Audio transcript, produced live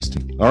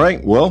All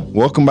right. Well,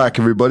 welcome back,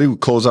 everybody. We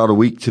close out a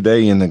week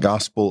today in the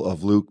Gospel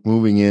of Luke,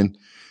 moving in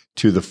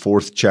to the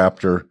 4th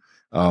chapter.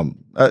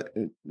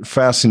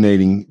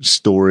 Fascinating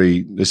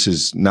story. This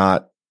is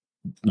not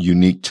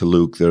unique to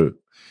Luke.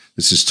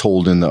 This is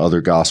told in the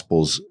other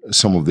Gospels,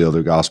 some of the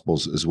other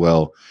Gospels as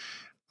well.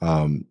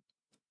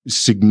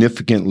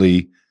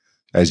 Significantly,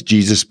 as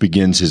Jesus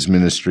begins his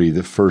ministry,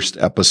 the first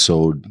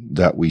episode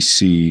that we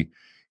see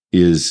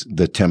is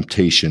the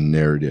temptation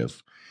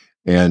narrative.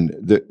 And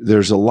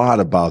there's a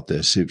lot about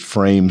this. It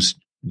frames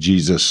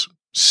Jesus'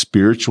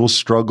 spiritual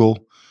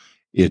struggle.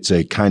 It's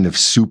a kind of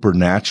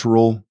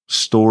supernatural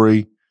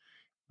story.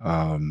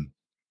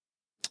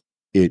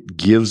 It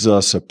gives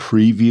us a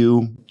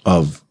preview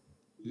of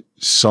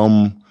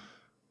some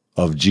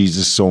of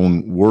Jesus'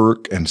 own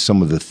work and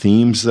some of the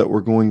themes that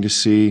we're going to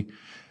see.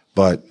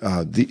 But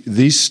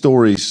these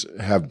stories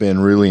have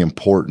been really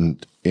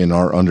important in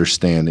our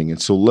understanding.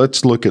 And so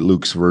let's look at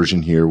Luke's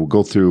version here. We'll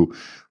go through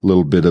a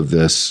little bit of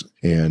this,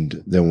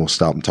 and then we'll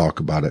stop and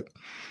talk about it.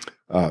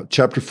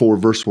 Chapter 4,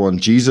 verse 1,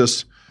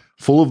 Jesus,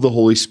 full of the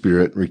Holy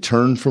Spirit,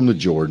 returned from the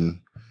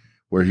Jordan,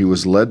 where he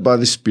was led by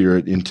the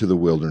Spirit into the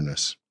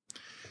wilderness.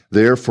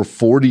 There for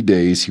 40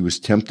 days he was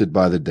tempted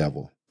by the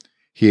devil.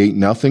 He ate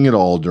nothing at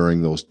all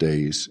during those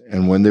days,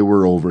 and when they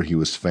were over, he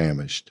was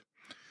famished.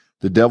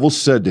 The devil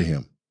said to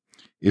him,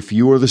 "If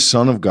you are the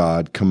Son of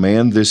God,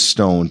 command this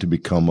stone to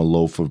become a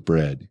loaf of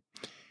bread."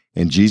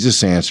 And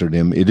Jesus answered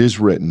him, "It is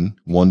written,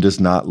 one does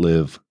not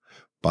live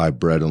by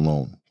bread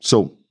alone."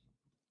 So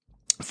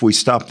if we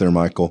stop there,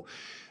 Michael,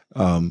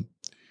 a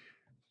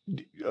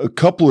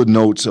couple of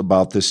notes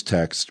about this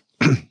text.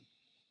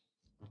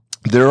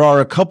 There are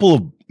a couple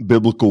of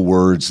biblical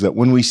words that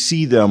when we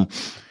see them,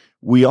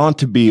 we ought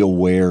to be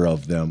aware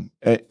of them,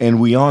 and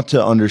we ought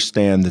to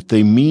understand that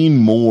they mean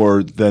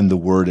more than the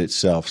word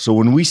itself. So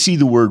when we see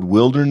the word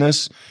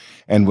wilderness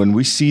and when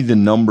we see the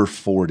number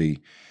 40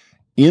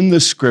 in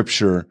the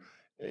scripture,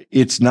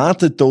 it's not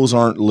that those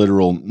aren't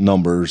literal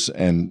numbers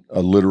and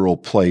a literal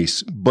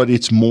place, but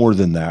it's more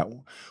than that.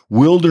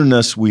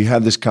 Wilderness, we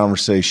had this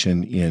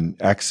conversation in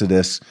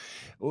Exodus.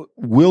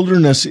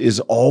 Wilderness is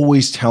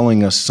always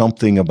telling us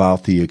something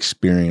about the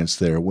experience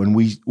there. When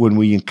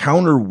we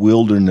encounter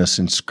wilderness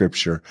in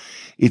scripture,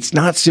 it's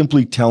not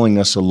simply telling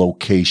us a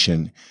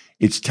location.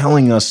 It's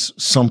telling us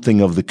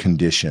something of the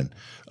condition,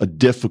 a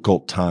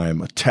difficult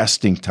time, a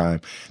testing time.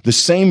 The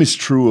same is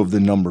true of the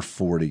number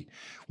 40.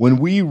 When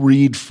we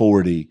read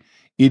 40,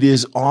 it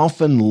is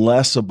often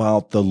less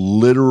about the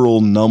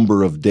literal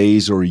number of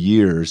days or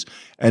years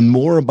and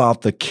more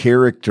about the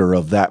character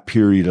of that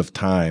period of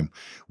time,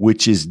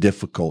 which is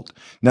difficult.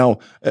 Now,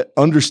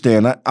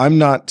 understand, I'm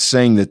not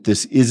saying that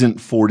this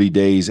isn't 40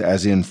 days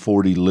as in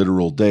 40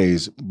 literal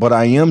days, but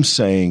I am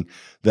saying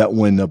that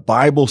when the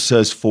Bible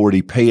says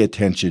 40, pay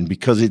attention,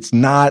 because it's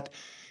not,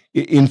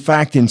 in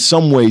fact, in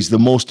some ways, the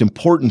most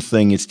important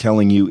thing it's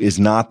telling you is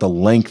not the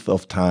length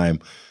of time,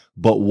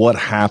 but what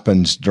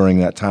happens during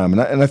that time.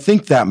 And I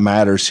think that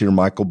matters here,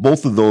 Michael.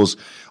 Both of those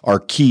are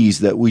keys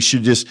that we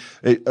should just,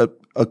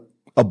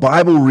 a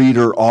Bible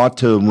reader ought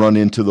to run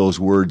into those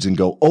words and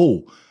go,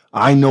 oh,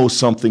 I know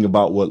something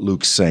about what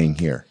Luke's saying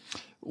here.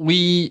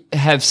 We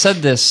have said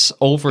this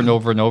over and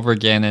over and over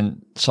again,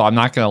 and so I'm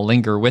not going to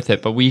linger with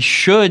it, but we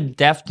should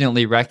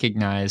definitely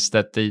recognize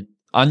that the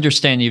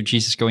understanding of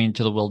Jesus going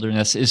into the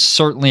wilderness is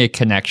certainly a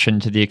connection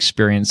to the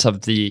experience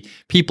of the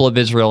people of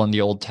Israel in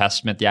the Old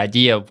Testament. The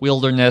idea of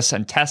wilderness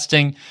and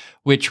testing,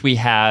 which we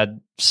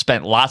had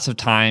spent lots of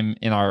time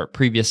in our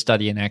previous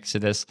study in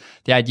Exodus.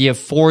 The idea of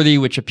 40,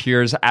 which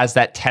appears as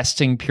that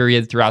testing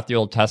period throughout the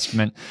Old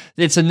Testament.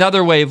 It's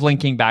another way of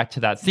linking back to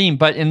that theme.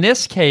 But in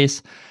this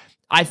case,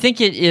 I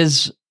think it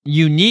is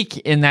unique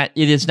in that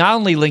it is not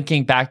only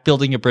linking back,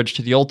 building a bridge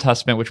to the Old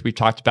Testament, which we've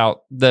talked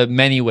about the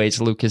many ways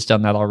Luke has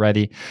done that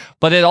already,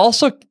 but it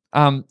also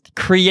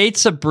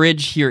creates a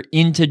bridge here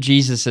into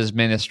Jesus's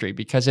ministry.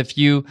 Because if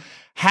you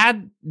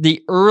had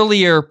the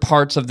earlier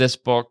parts of this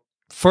book,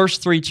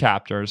 first 3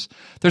 chapters,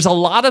 there's a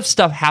lot of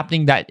stuff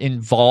happening that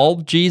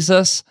involved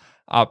Jesus.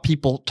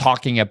 People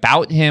talking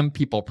about him,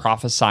 people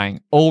prophesying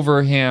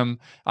over him.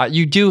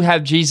 You do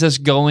have Jesus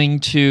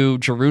going to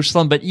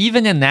Jerusalem, but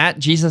even in that,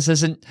 Jesus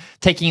isn't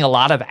taking a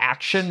lot of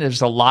action.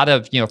 There's a lot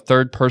of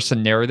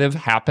third-person narrative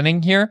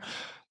happening here.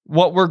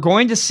 What we're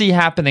going to see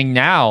happening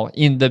now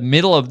in the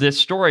middle of this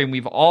story, and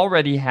we've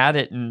already had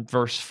it in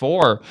verse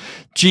 4,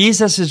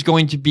 Jesus is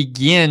going to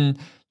begin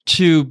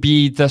to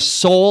be the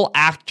sole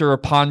actor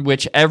upon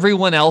which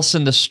everyone else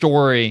in the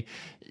story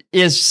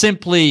is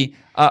simply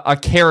a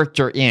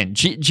character in.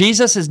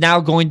 Jesus is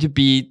now going to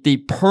be the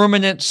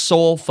permanent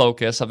sole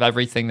focus of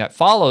everything that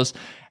follows.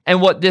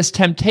 And what this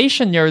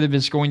temptation narrative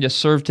is going to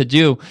serve to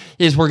do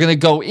is we're going to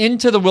go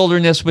into the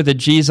wilderness with a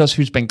Jesus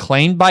who's been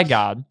claimed by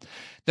God.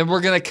 Then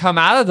we're going to come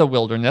out of the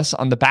wilderness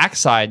on the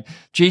backside,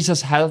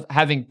 Jesus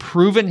having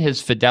proven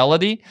his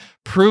fidelity,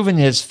 proven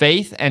his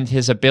faith and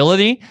his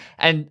ability,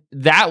 and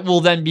that will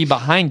then be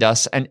behind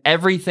us, and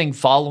everything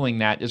following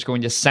that is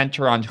going to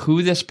center on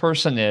who this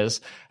person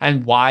is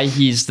and why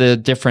he's the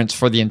difference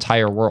for the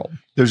entire world.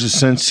 There's a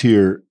sense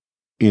here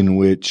in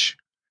which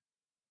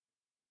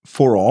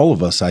for all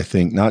of us, I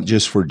think, not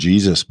just for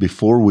Jesus,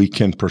 before we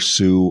can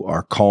pursue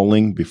our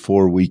calling,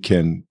 before we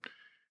can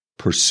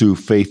pursue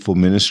faithful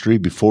ministry,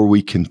 before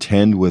we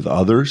contend with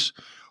others,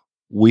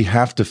 we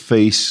have to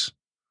face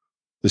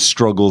the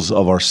struggles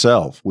of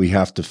ourselves. We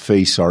have to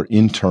face our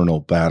internal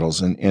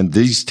battles. And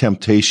these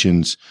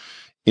temptations,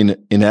 in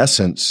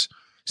essence,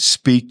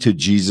 speak to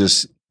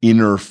Jesus'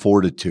 inner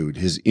fortitude,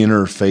 his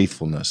inner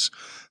faithfulness.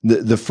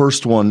 The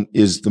first one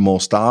is the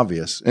most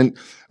obvious. And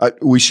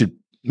we should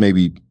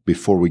maybe,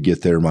 before we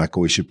get there,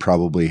 Michael, we should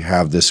probably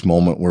have this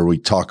moment where we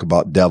talk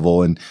about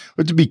devil, and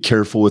we have to be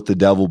careful with the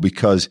devil,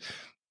 because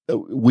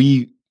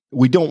we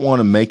don't want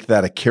to make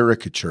that a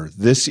caricature.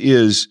 This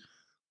is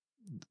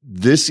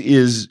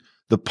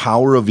the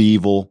power of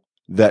evil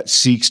that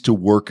seeks to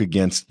work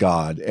against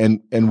God.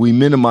 And we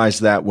minimize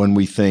that when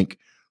we think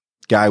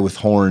guy with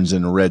horns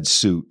and a red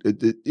suit.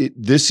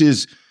 This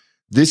is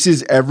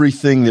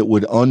everything that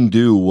would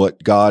undo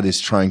what God is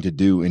trying to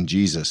do in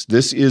Jesus.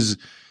 This is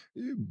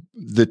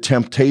the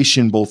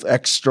temptation, both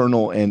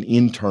external and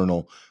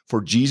internal,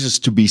 for Jesus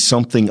to be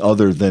something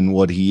other than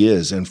what he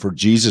is, and for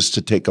Jesus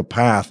to take a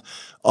path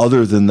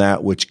other than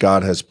that which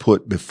God has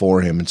put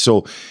before him. And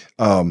so,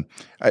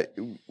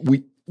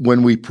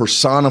 when we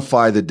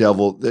personify the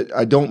devil,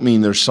 I don't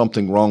mean there's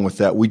something wrong with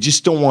that. We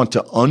just don't want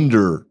to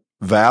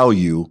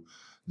undervalue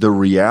the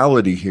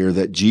reality here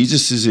that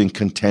Jesus is in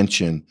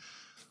contention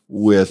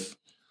with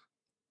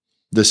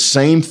the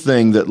same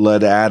thing that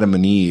led Adam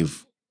and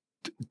Eve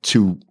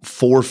to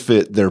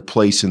forfeit their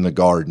place in the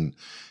garden,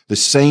 the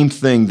same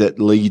thing that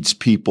leads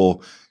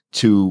people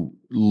to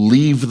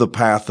leave the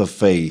path of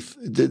faith.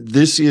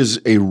 This is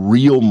a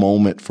real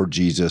moment for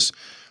Jesus,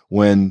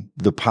 when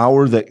the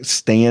power that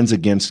stands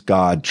against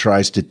God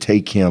tries to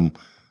take him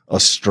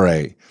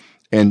astray.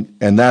 And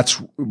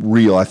that's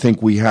real. I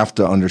think we have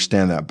to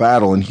understand that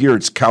battle. And here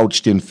it's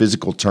couched in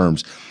physical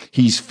terms.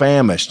 He's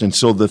famished. And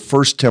so the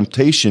first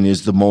temptation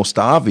is the most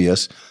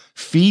obvious.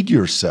 Feed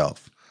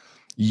yourself.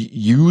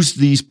 Use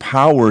these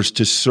powers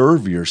to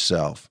serve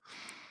yourself.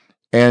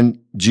 And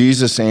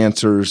Jesus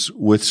answers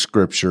with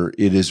Scripture,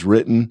 "It is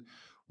written,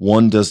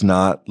 one does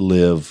not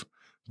live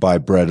by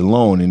bread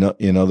alone."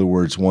 In other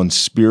words, one's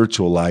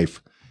spiritual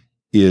life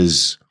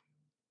is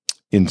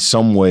in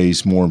some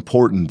ways more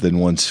important than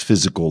one's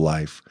physical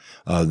life.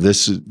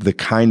 This is the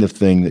kind of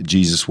thing that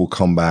Jesus will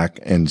come back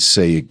and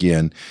say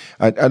again.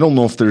 I don't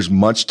know if there's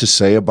much to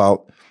say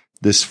about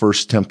this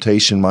first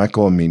temptation,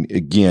 Michael. I mean,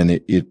 again,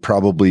 it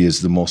probably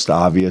is the most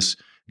obvious.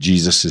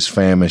 Jesus is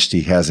famished.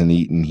 He hasn't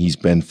eaten. He's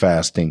been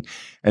fasting.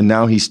 And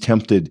now he's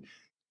tempted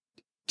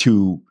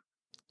to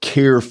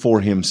care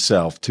for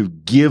himself, to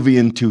give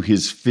in to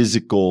his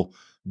physical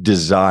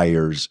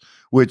desires,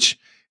 which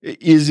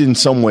is in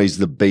some ways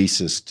the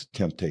basest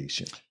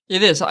temptation.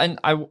 It is. And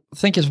I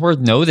think it's worth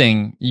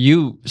noting,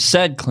 you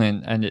said,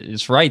 Clint, and it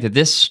is right, that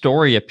this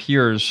story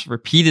appears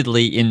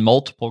repeatedly in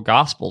multiple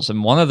Gospels.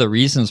 And one of the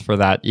reasons for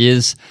that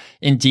is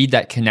indeed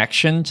that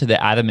connection to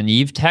the Adam and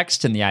Eve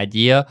text, and the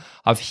idea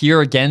of here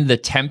again, the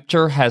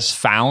tempter has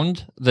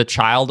found the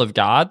child of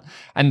God.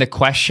 And the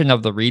question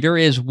of the reader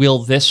is, will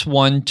this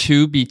one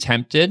too be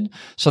tempted?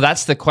 So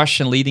that's the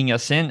question leading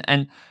us in.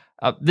 And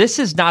this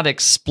is not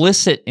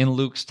explicit in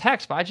Luke's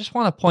text, but I just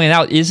want to point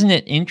out, isn't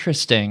it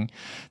interesting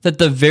that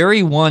the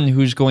very one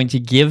who's going to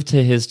give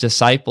to his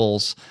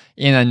disciples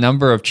in a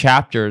number of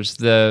chapters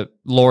the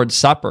Lord's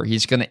Supper,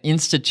 he's going to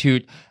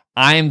institute,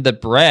 "I am the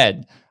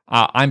bread,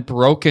 I'm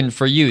broken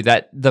for you,"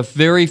 that the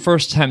very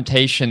first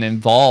temptation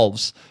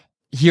involves,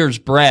 here's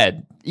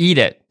bread, eat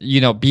it,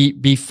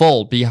 be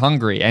full, be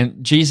hungry.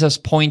 And Jesus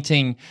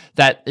pointing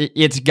that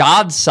it's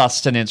God's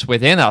sustenance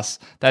within us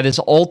that is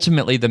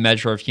ultimately the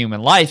measure of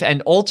human life.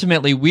 And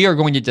ultimately, we are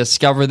going to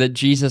discover that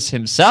Jesus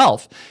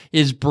himself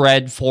is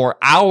bread for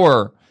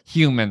our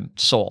human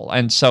soul.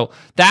 And so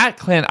that,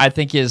 Clint, I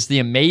think is the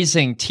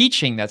amazing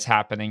teaching that's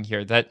happening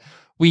here, that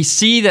we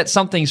see that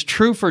something's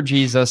true for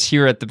Jesus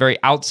here at the very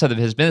outset of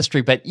his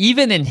ministry, but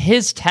even in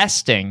his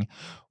testing,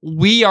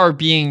 we are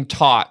being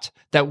taught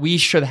that we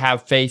should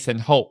have faith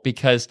and hope,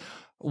 because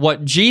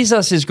what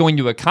Jesus is going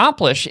to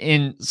accomplish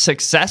in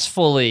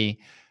successfully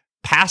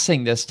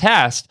passing this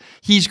test,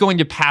 he's going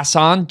to pass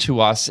on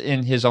to us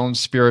in his own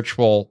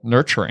spiritual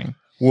nurturing.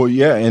 Well,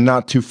 yeah, and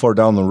not too far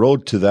down the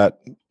road to that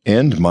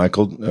end,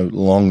 Michael,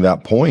 along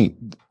that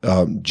point,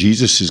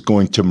 Jesus is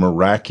going to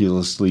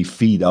miraculously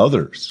feed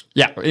others.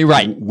 Yeah,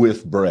 right.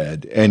 With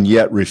bread, and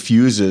yet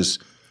refuses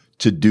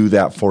to do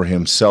that for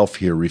himself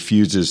here,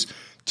 refuses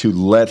to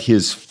let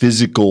his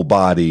physical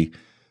body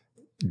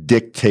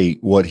dictate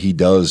what he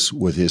does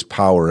with his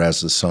power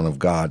as the Son of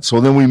God.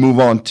 So then we move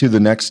on to the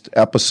next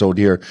episode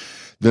here.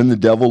 Then the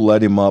devil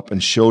led him up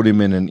and showed him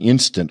in an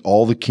instant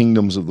all the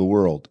kingdoms of the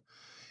world.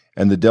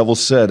 And the devil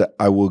said,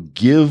 "I will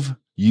give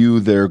you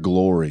their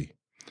glory,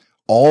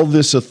 all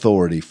this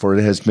authority, for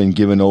it has been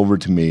given over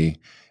to me,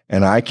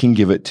 and I can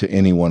give it to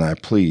anyone I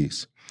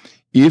please.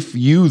 If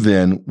you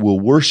then will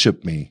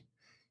worship me,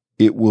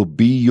 it will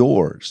be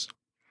yours."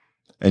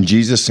 And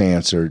Jesus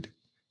answered,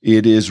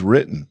 "It is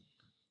written,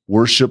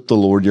 worship the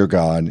Lord your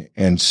God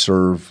and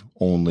serve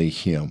only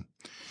him."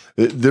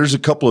 There's a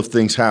couple of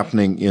things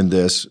happening in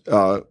this.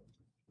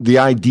 The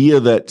idea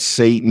that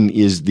Satan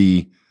is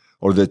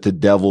that the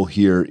devil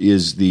here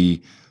is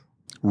the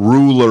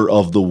ruler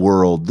of the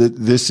world.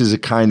 This is a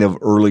kind of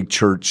early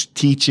church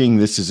teaching.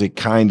 This is a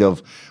kind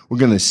of, we're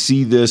going to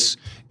see this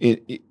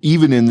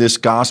even in this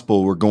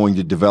gospel. We're going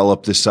to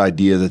develop this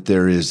idea that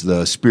there is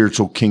the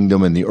spiritual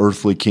kingdom and the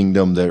earthly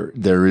kingdom.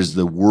 There is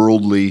the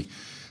worldly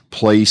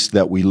place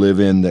that we live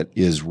in that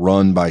is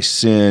run by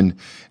sin,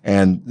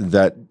 and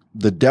that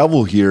the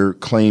devil here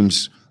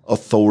claims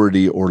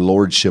authority or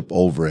lordship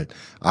over it.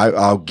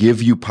 I'll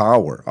give you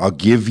power. I'll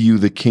give you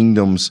the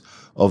kingdoms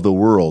of the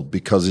world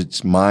because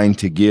it's mine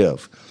to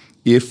give.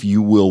 If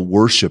you will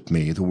worship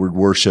me, the word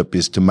worship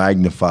is to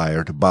magnify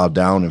or to bow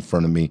down in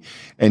front of me,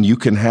 and you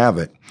can have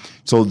it.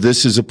 So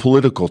this is a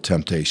political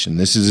temptation.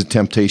 This is a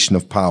temptation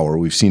of power.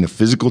 We've seen a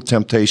physical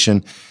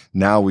temptation.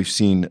 Now we've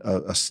seen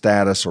a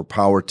status or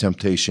power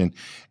temptation.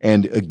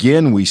 And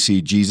again, we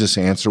see Jesus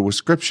answer with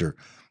Scripture.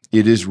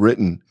 It is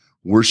written,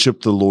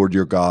 worship the Lord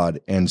your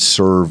God and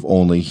serve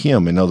only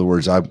him. In other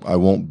words, I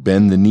won't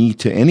bend the knee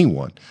to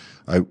anyone.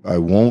 I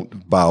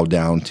won't bow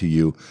down to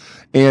you.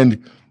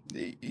 And,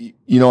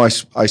 you know,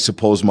 I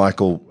suppose,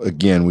 Michael,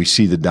 again, we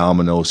see the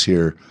dominoes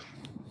here.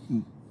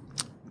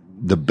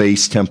 The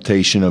base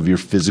temptation of your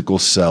physical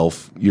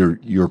self,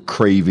 your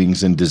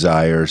cravings and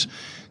desires.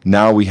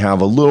 Now we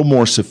have a little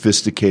more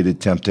sophisticated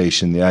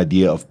temptation, the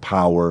idea of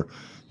power,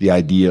 the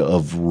idea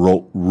of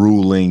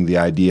ruling, the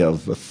idea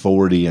of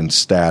authority and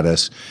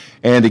status.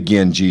 And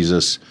again,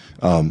 Jesus,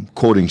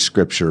 quoting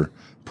Scripture,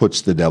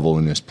 puts the devil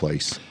in his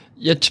place.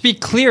 Yeah, to be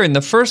clear, in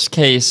the first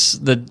case,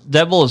 the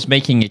devil is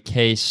making a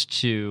case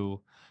to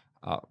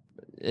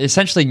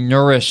essentially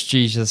nourish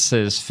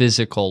Jesus's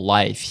physical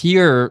life.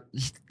 Here,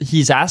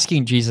 he's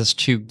asking Jesus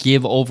to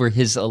give over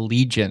his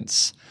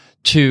allegiance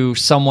to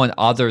someone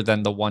other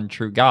than the one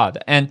true God.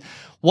 And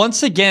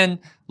once again,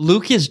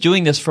 Luke is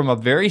doing this from a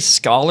very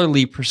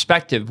scholarly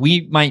perspective.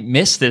 We might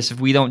miss this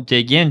if we don't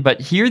dig in, but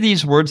hear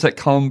these words that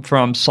come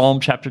from Psalm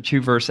chapter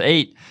 2, verse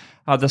 8.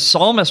 The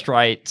psalmist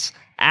writes,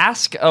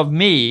 "Ask of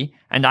me,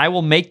 and I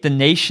will make the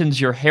nations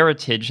your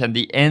heritage and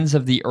the ends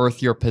of the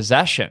earth your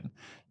possession."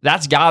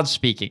 That's God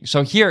speaking.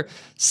 So here,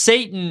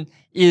 Satan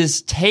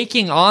is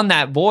taking on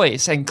that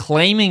voice and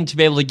claiming to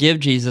be able to give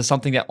Jesus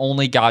something that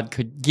only God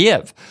could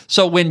give.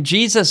 So when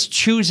Jesus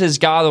chooses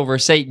God over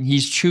Satan,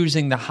 he's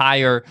choosing the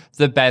higher,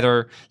 the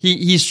better.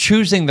 He's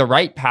choosing the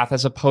right path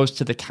as opposed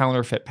to the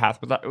counterfeit path,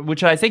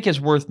 which I think is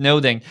worth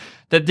noting,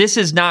 that this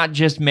is not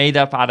just made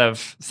up out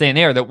of thin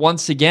air, that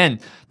once again,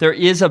 there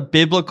is a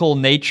biblical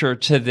nature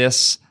to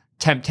this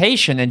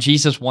temptation, and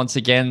Jesus once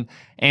again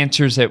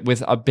answers it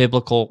with a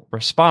biblical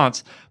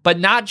response. But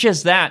not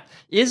just that.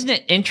 Isn't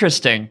it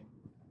interesting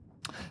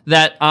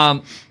that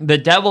the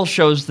devil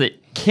shows the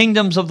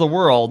kingdoms of the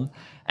world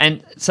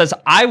and says,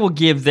 "I will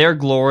give their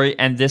glory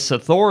and this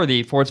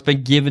authority, for it's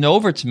been given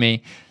over to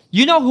me."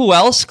 You know who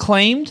else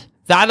claimed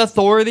that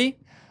authority?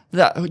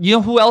 You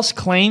know who else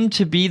claimed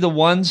to be the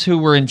ones who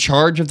were in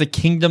charge of the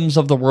kingdoms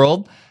of the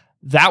world?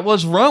 That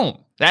was Rome.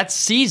 That's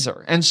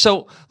Caesar. And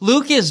so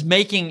Luke is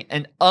making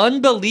an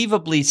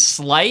unbelievably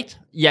slight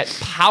yet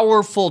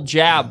powerful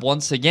jab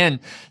once again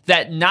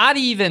that not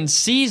even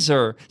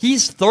Caesar,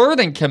 he's third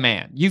in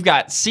command. You've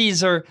got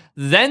Caesar,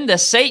 then the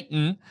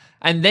Satan,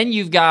 and then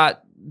you've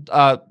got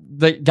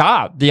the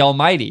God, the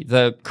Almighty,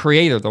 the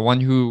Creator, the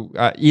one who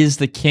is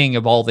the king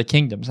of all the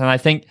kingdoms. And I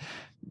think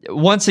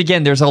once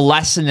again, there's a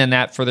lesson in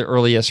that for the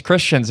earliest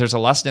Christians. There's a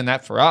lesson in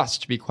that for us,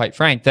 to be quite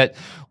frank, that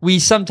we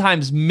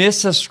sometimes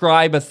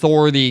misascribe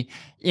authority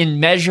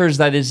in measures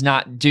that is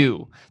not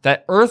due.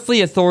 That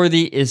earthly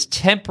authority is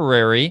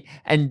temporary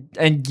and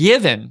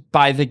given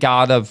by the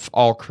God of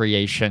all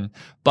creation,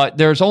 but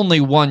there's only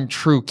one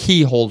true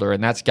key holder,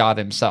 and that's God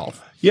himself.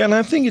 Yeah, and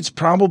I think it's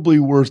probably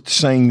worth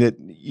saying that,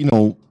 you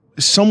know,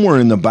 somewhere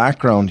in the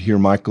background here,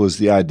 Michael, is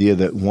the idea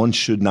that one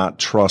should not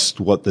trust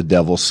what the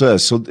devil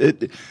says. So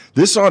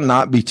this ought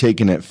not be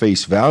taken at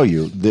face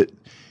value, that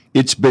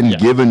it's been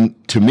given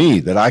to me,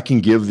 that I can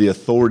give the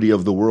authority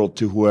of the world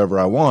to whoever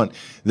I want.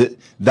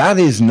 That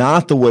is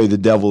not the way the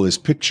devil is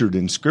pictured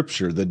in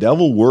Scripture. The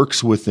devil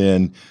works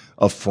within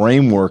a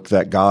framework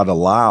that God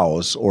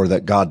allows or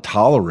that God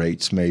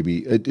tolerates,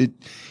 maybe.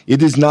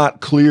 It is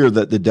not clear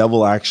that the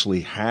devil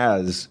actually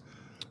has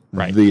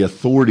the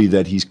authority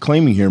that he's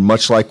claiming here,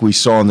 much like we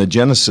saw in the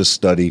Genesis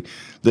study,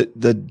 that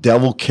the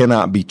devil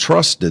cannot be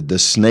trusted. The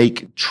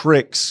snake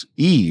tricks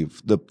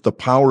Eve. The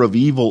power of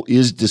evil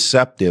is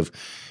deceptive.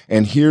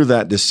 And here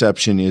that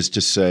deception is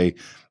to say,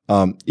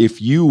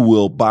 if you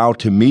will bow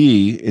to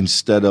me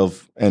instead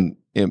of, and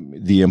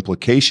the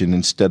implication,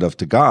 instead of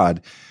to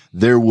God,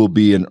 there will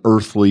be an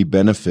earthly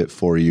benefit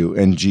for you.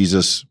 And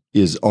Jesus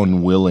is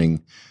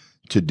unwilling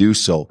to do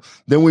so.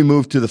 Then we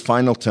move to the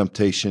final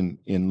temptation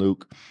in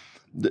Luke.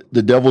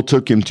 The devil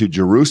took him to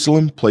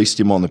Jerusalem, placed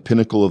him on the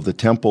pinnacle of the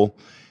temple,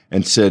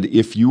 and said,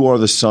 "If you are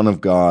the Son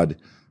of God,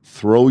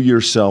 throw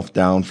yourself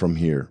down from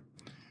here.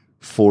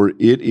 For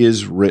it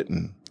is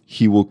written,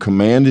 He will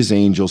command His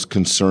angels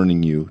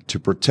concerning you to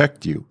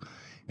protect you,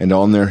 and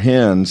on their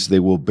hands they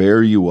will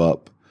bear you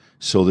up,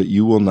 so that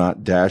you will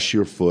not dash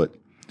your foot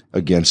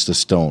against a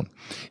stone.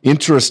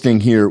 Interesting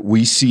here,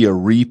 we see a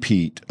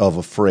repeat of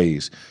a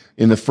phrase.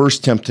 In the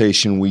first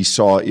temptation, we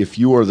saw, if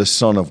you are the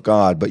Son of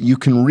God, but you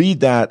can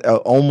read that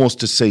almost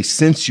to say,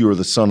 since you are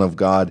the Son of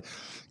God,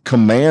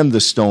 command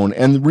the stone.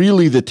 And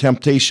really the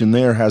temptation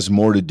there has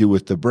more to do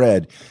with the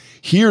bread.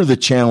 Here the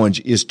challenge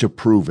is to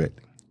prove it.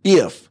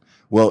 If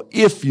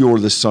you're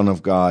the Son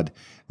of God,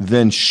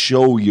 then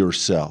show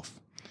yourself.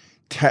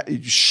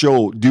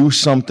 Do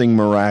something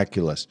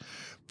miraculous.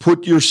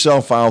 Put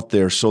yourself out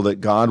there so that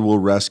God will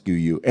rescue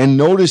you. And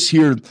notice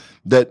here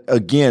that,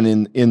 again,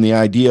 in the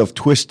idea of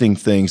twisting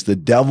things, the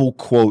devil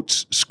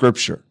quotes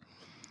Scripture.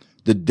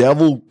 The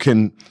devil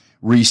can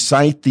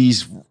recite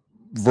these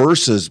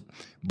verses,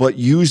 but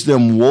use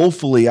them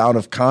woefully out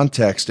of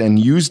context and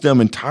use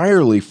them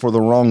entirely for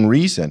the wrong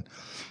reason,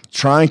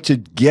 trying to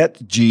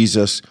get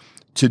Jesus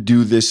to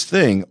do this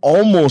thing,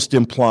 almost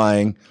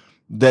implying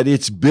that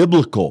it's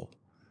biblical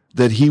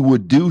that he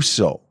would do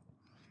so.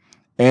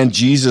 And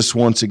Jesus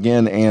once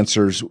again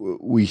answers,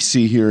 we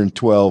see here in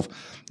 12,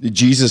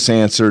 Jesus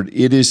answered,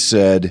 "It is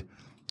said,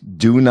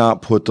 do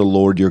not put the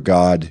Lord your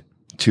God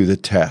to the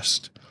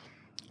test."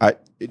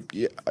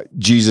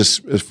 Jesus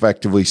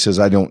effectively says,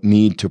 I don't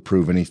need to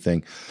prove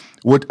anything.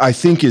 What I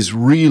think is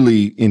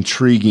really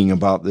intriguing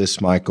about this,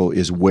 Michael,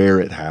 is where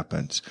it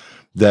happens.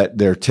 That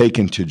they're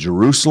taken to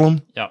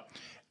Jerusalem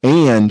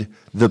and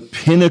the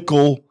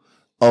pinnacle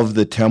of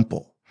the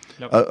temple.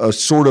 A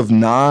sort of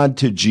nod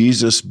to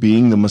Jesus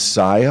being the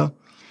Messiah,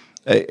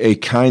 a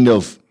kind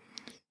of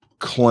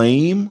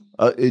claim.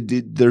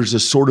 There's a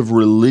sort of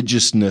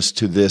religiousness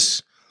to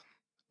this.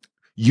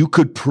 You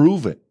could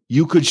prove it.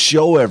 You could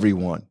show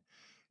everyone.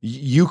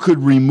 You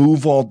could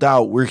remove all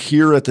doubt. We're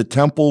here at the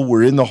temple.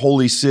 We're in the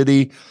holy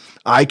city.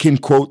 I can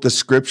quote the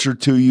Scripture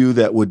to you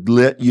that would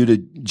let you to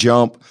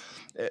jump.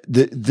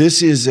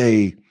 This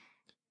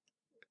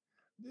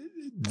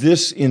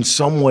in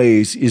some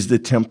ways is the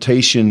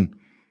temptation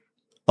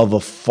of a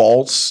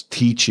false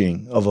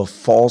teaching, of a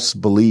false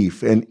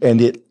belief. And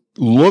it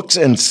looks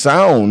and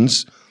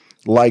sounds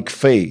like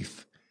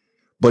faith,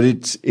 but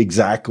it's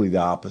exactly the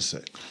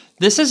opposite.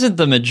 This isn't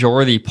the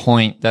majority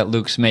point that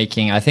Luke's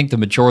making. I think the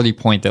majority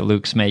point that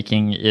Luke's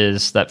making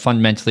is that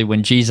fundamentally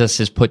when Jesus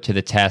is put to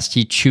the test,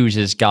 he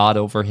chooses God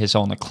over his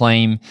own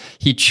acclaim.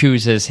 He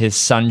chooses his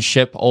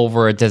sonship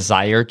over a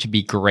desire to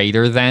be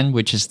greater than,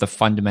 which is the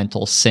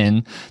fundamental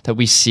sin that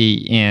we see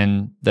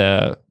in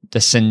the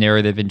sin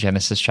narrative in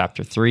Genesis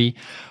chapter 3.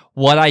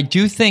 What I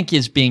do think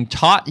is being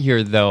taught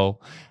here, though,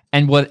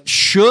 and what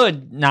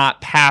should not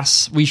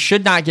pass, we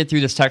should not get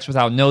through this text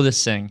without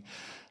noticing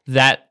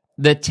that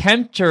the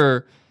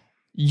tempter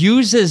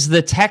uses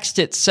the text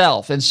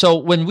itself. And so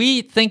when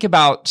we think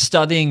about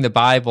studying the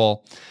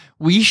Bible,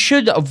 we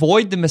should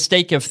avoid the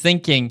mistake of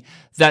thinking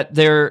that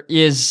there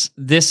is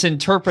this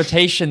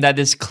interpretation that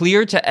is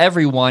clear to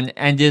everyone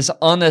and is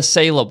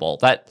unassailable,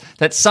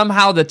 that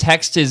somehow the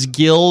text is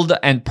gilled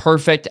and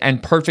perfect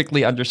and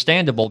perfectly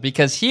understandable,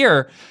 because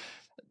here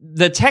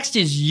the text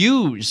is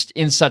used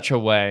in such a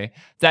way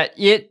that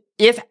it,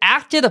 if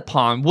acted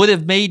upon, would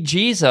have made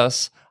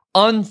Jesus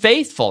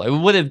unfaithful. It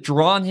would have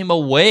drawn him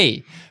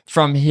away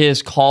from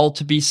his call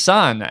to be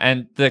son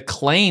and the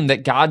claim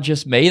that God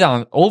just made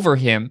over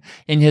him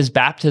in his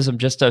baptism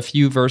just a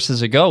few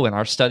verses ago in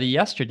our study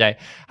yesterday.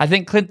 I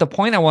think, Clint, the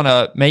point I want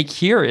to make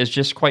here is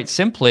just quite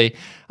simply,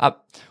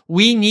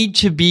 we need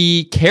to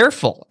be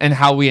careful in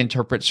how we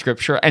interpret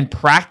Scripture and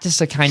practice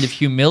a kind of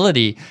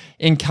humility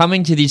in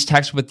coming to these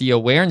texts with the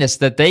awareness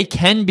that they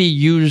can be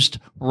used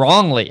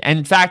wrongly. And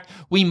in fact,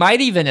 we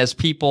might even, as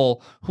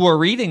people who are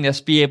reading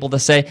this, be able to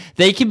say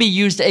they can be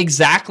used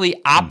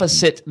exactly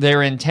opposite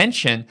their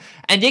intention,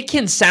 and it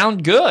can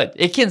sound good.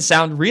 It can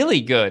sound really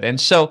good. And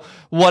so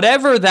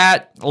whatever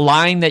that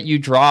line that you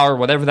draw or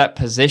whatever that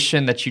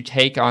position that you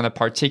take on a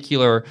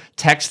particular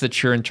text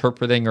that you're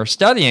interpreting or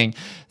studying,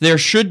 there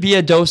should be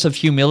a dose of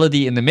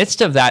humility in the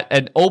midst of that,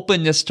 an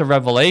openness to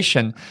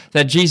revelation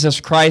that Jesus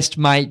Christ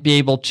might be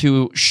able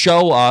to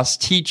show us,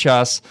 teach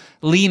us,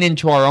 lean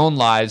into our own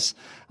lives,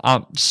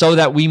 so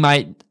that we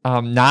might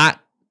not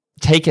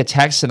take a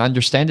text and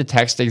understand a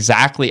text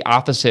exactly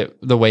opposite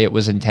the way it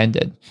was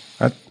intended.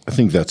 I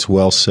think that's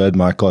well said,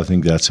 Michael. I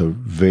think that's a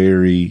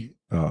very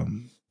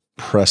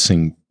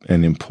pressing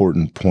and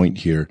important point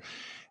here.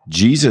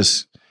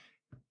 Jesus,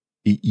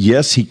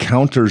 yes, he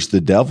counters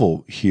the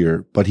devil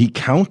here, but he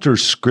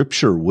counters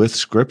Scripture with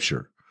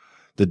Scripture.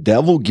 The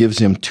devil gives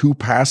him two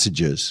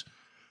passages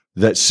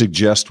that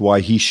suggest why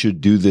he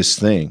should do this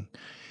thing.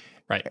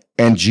 Right.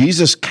 And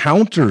Jesus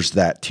counters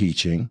that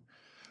teaching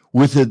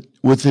with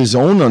his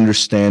own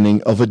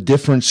understanding of a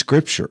different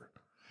Scripture.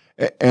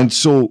 And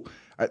so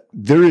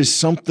there is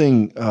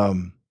something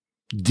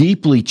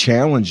deeply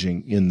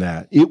challenging in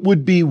that. It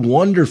would be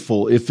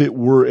wonderful if it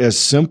were as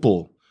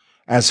simple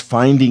as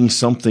finding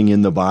something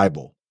in the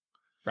Bible.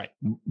 Right.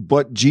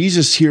 But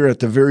Jesus here at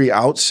the very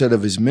outset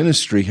of his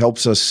ministry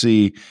helps us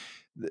see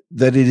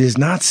that it is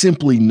not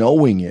simply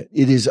knowing it,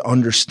 it is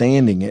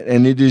understanding it.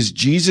 And it is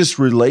Jesus'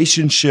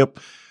 relationship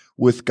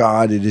with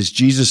God. It is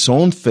Jesus'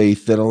 own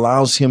faith that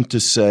allows him to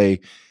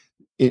say,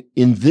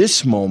 in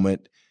this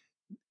moment,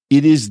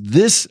 it is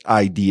this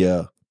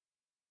idea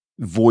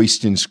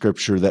voiced in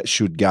Scripture that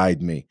should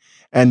guide me,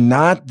 and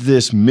not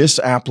this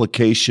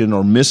misapplication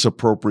or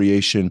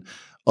misappropriation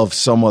of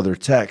some other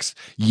text.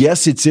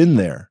 Yes, it's in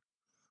there,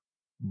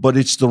 but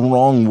it's the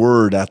wrong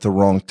word at the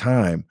wrong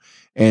time.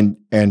 And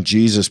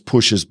Jesus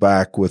pushes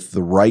back with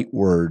the right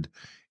word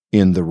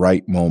in the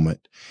right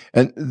moment.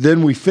 And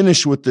then we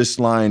finish with this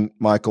line,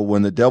 Michael: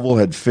 when the devil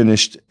had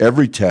finished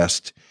every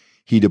test,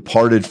 he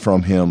departed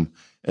from him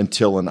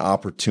until an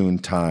opportune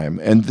time.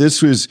 And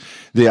this was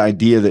the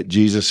idea that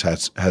Jesus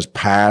has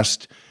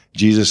passed.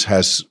 Jesus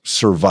has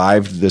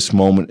survived this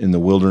moment in the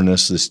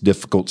wilderness, this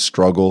difficult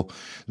struggle.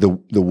 The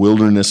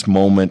wilderness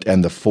moment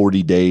and the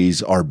 40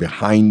 days are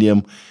behind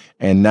him.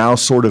 And now,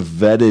 sort of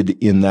vetted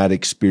in that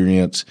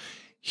experience,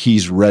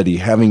 he's ready,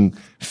 having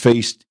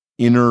faced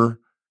inner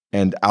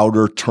and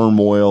outer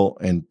turmoil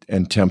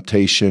and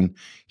temptation.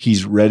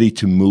 He's ready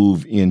to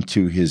move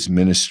into his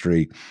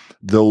ministry.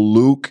 Though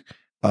Luke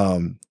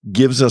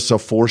gives us a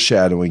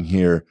foreshadowing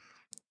here,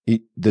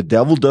 the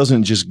devil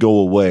doesn't just go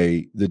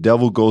away. The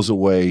devil goes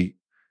away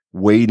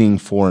waiting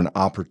for an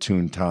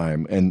opportune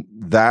time. And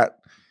that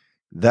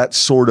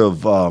sort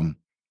of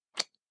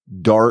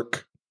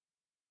dark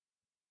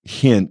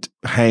hint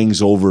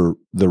hangs over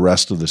the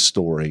rest of the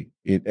story.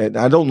 And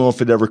I don't know if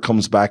it ever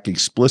comes back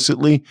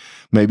explicitly.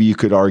 Maybe you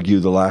could argue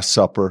the Last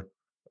Supper,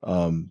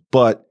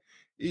 but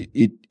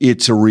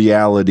it's a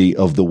reality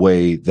of the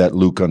way that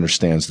Luke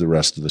understands the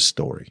rest of the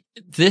story.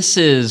 This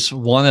is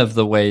one of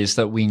the ways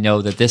that we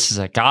know that this is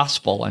a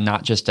gospel and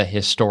not just a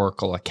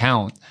historical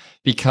account,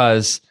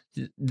 because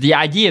the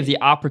idea of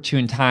the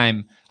opportune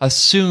time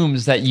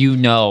assumes that you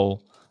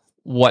know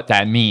what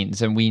that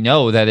means. And we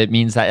know that it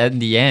means that in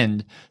the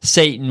end,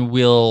 Satan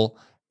will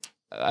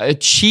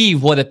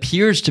achieve what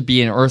appears to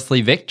be an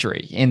earthly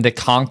victory in the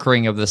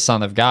conquering of the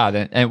Son of God.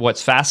 And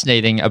what's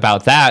fascinating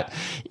about that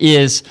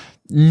is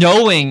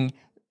knowing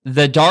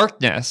the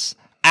darkness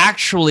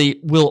actually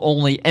will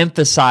only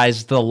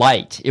emphasize the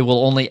light. It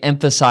will only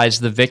emphasize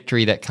the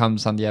victory that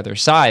comes on the other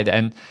side.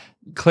 And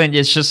Clint,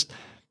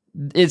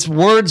 it's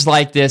words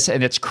like this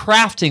and it's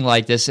crafting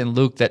like this in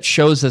Luke that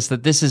shows us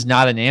that this is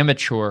not an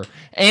amateur.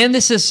 And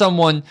this is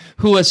someone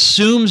who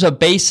assumes a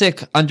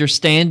basic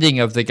understanding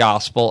of the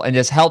gospel and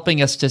is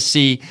helping us to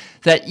see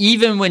that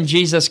even when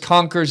Jesus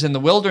conquers in the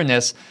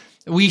wilderness,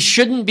 we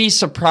shouldn't be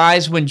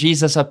surprised when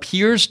Jesus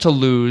appears to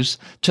lose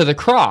to the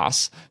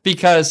cross,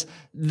 because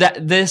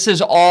this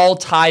is all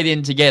tied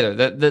in together.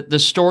 The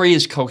story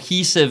is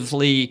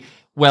cohesively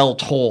well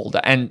told,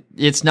 and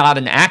it's not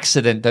an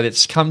accident that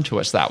it's come to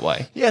us that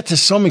way. Yeah, to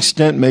some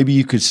extent, maybe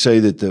you could say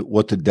that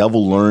what the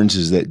devil learns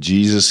is that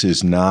Jesus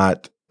is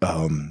not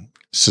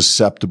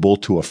susceptible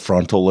to a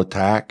frontal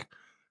attack,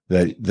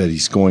 that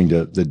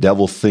the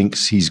devil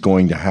thinks he's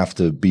going to have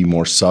to be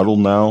more subtle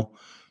now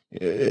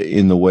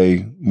in the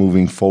way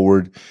moving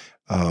forward.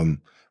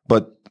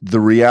 But the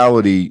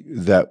reality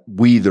that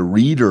we, the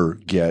reader,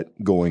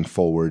 get going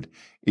forward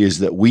is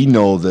that we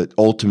know that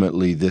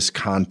ultimately this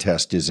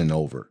contest isn't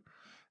over.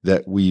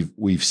 That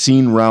we've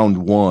seen round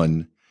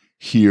one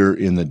here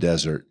in the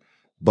desert,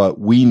 but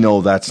we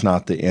know that's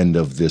not the end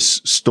of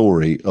this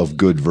story of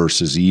good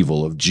versus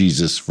evil, of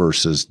Jesus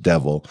versus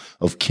devil,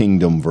 of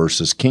kingdom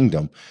versus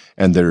kingdom,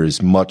 and there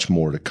is much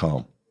more to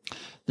come.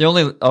 The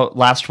only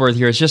last word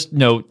here is just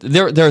note,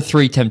 there are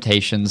three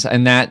temptations,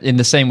 and that in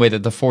the same way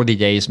that the 40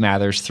 days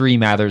matters, 3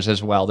 matters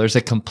as well. There's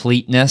a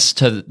completeness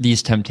to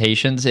these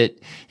temptations.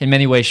 It, in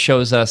many ways,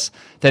 shows us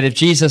that if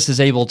Jesus is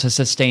able to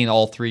sustain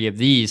all 3 of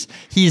these,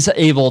 he's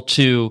able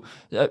to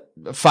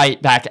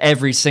fight back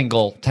every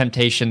single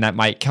temptation that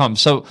might come.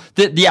 So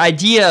the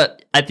idea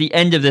at the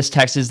end of this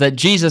text is that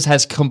Jesus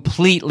has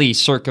completely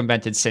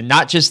circumvented sin,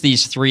 not just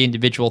these 3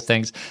 individual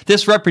things.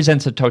 This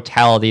represents a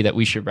totality that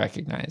we should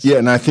recognize. Yeah,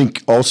 and I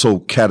think also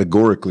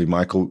categorically,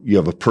 Michael, you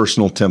have a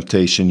personal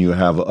temptation, you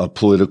have a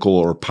political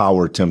or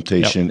power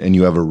temptation, and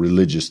you have a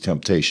religious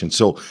temptation.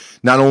 So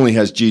not only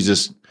has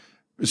Jesus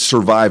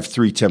survived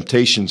 3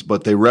 temptations,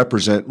 but they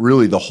represent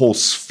really the whole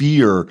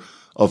sphere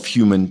of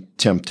human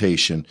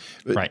temptation.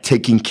 Right.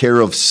 Taking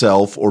care of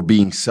self or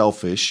being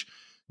selfish,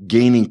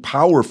 gaining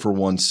power for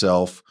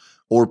oneself,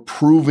 or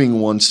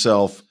proving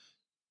oneself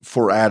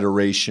for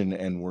adoration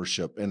and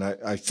worship. And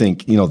I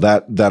think,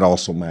 that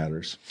also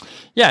matters.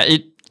 Yeah,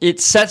 it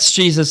sets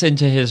Jesus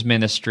into his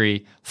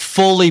ministry,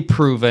 fully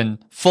proven,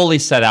 fully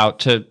set out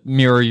to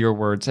mirror your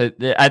words.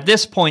 At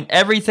this point,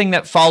 everything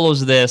that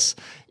follows this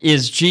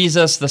is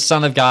Jesus, the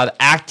Son of God,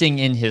 acting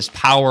in his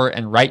power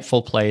and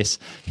rightful place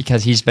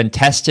because he's been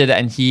tested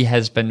and he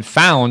has been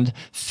found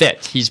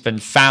fit. He's been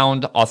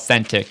found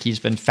authentic. He's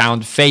been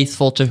found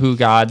faithful to who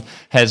God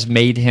has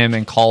made him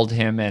and called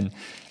him, and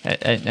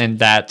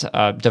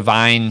that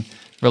divine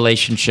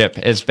relationship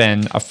has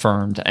been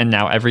affirmed. And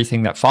now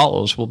everything that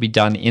follows will be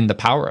done in the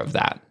power of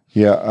that.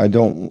 Yeah, I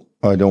don't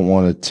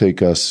want to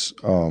take us.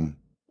 I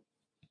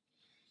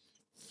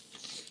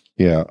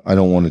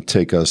don't want to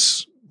take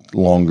us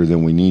longer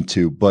than we need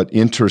to. But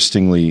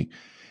interestingly,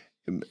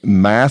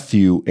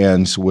 Matthew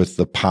ends with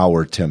the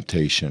power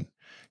temptation.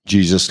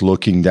 Jesus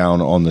looking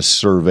down on the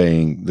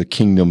surveying the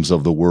kingdoms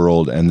of the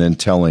world and then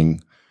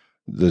telling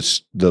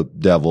the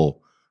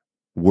devil,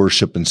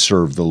 worship and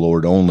serve the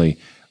Lord only.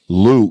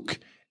 Luke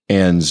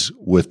ends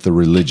with the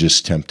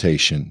religious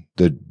temptation,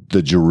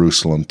 the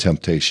Jerusalem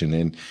temptation.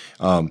 And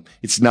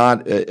it's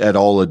not at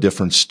all a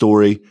different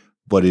story,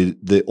 but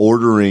the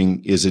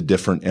ordering is a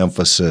different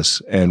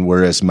emphasis. And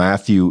whereas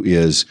Matthew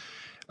is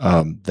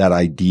that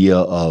idea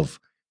of,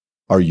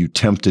 are you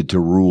tempted to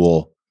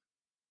rule?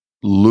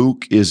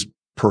 Luke is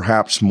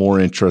perhaps more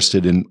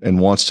interested in and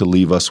wants to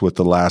leave us with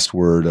the last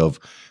word of,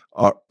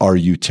 are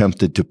you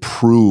tempted to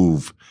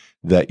prove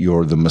that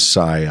you're the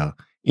Messiah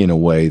in a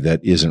way that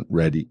isn't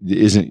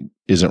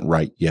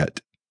right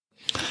yet?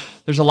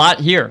 There's a lot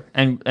here,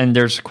 and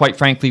there's, quite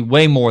frankly,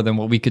 way more than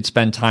what we could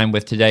spend time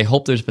with today.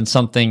 Hope there's been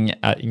something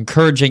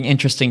encouraging,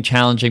 interesting,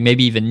 challenging,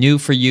 maybe even new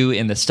for you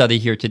in the study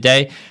here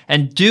today.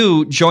 And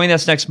do join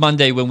us next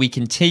Monday when we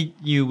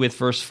continue with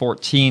verse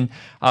 14.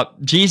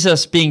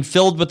 Jesus being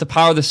filled with the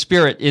power of the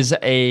Spirit is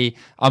an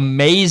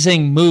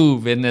amazing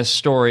move in this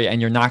story,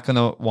 and you're not going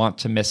to want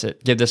to miss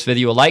it. Give this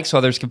video a like so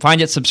others can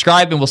find it,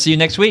 subscribe, and we'll see you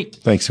next week.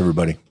 Thanks,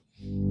 everybody.